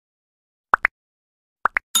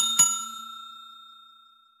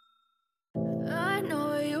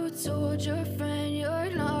told your friend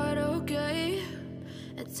you're not okay?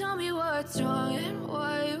 And tell me what's wrong and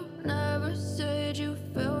why you never said you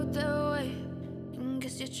felt that way. And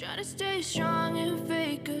guess you're trying to stay strong and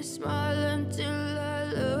fake a smile until I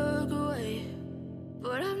look away.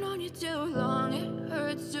 But I've known you too long, it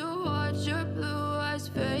hurts to watch your blue eyes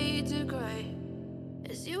fade to gray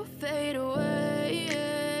as you fade away,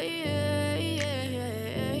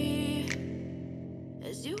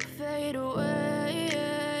 as you fade away.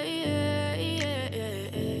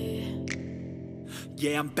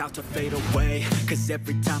 Yeah, I'm about to fade away, cause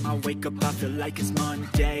every time I wake up I feel like it's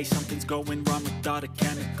Monday. Something's going wrong with all the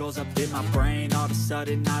chemicals up in my brain. All of a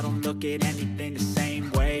sudden I don't look at anything the same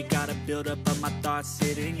way. Got a buildup of my thoughts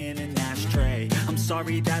sitting in an ashtray. I'm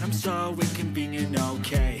sorry that I'm so inconvenient,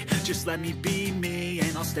 okay? Just let me be me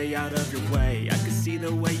and I'll stay out of your way. I can see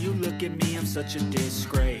the way you look at me, I'm such a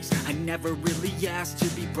disgrace. I never really asked to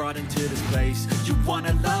be brought into this place. You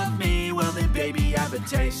wanna love me? Well then baby I have a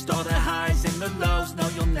taste. All the highs and the lows, no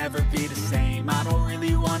you'll never be the same. I don't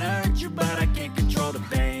really wanna hurt you but I can't control the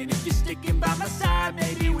pain. If you're sticking by my side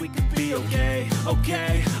maybe we could be okay.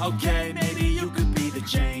 Okay, maybe you could be the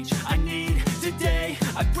change I need today.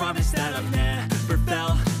 I promise that I've never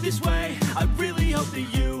felt this way. I really hope that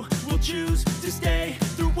you will choose to stay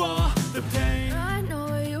through all the pain. I know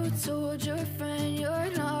you told your friend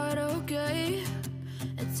you're not okay.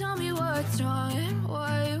 And tell me what's wrong and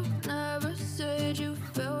why you never said you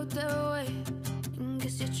felt that way. And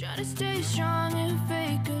guess you're trying to stay strong and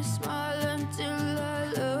fake a smile until I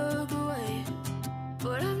look away.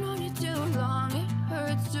 But I've known you too long, it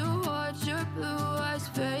hurts to watch your blue eyes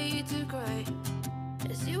fade to gray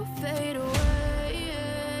as you fade away,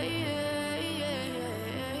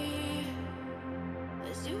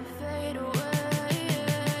 as you fade away,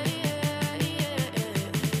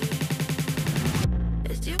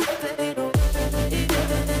 as you fade away.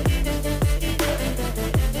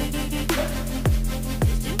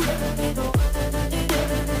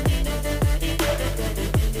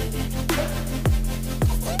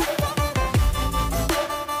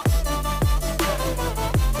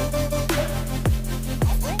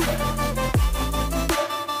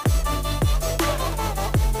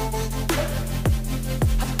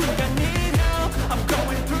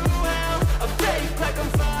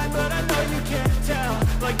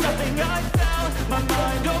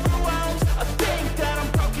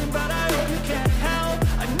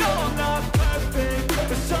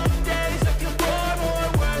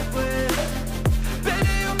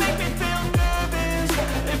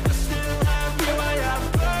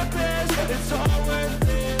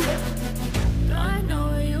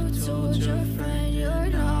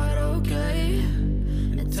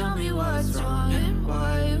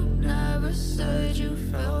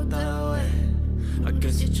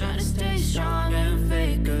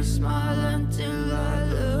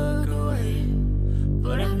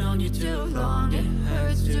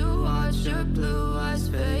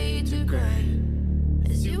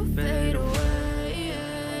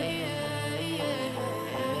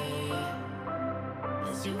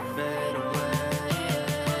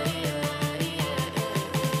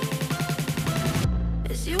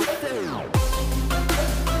 As you fade away.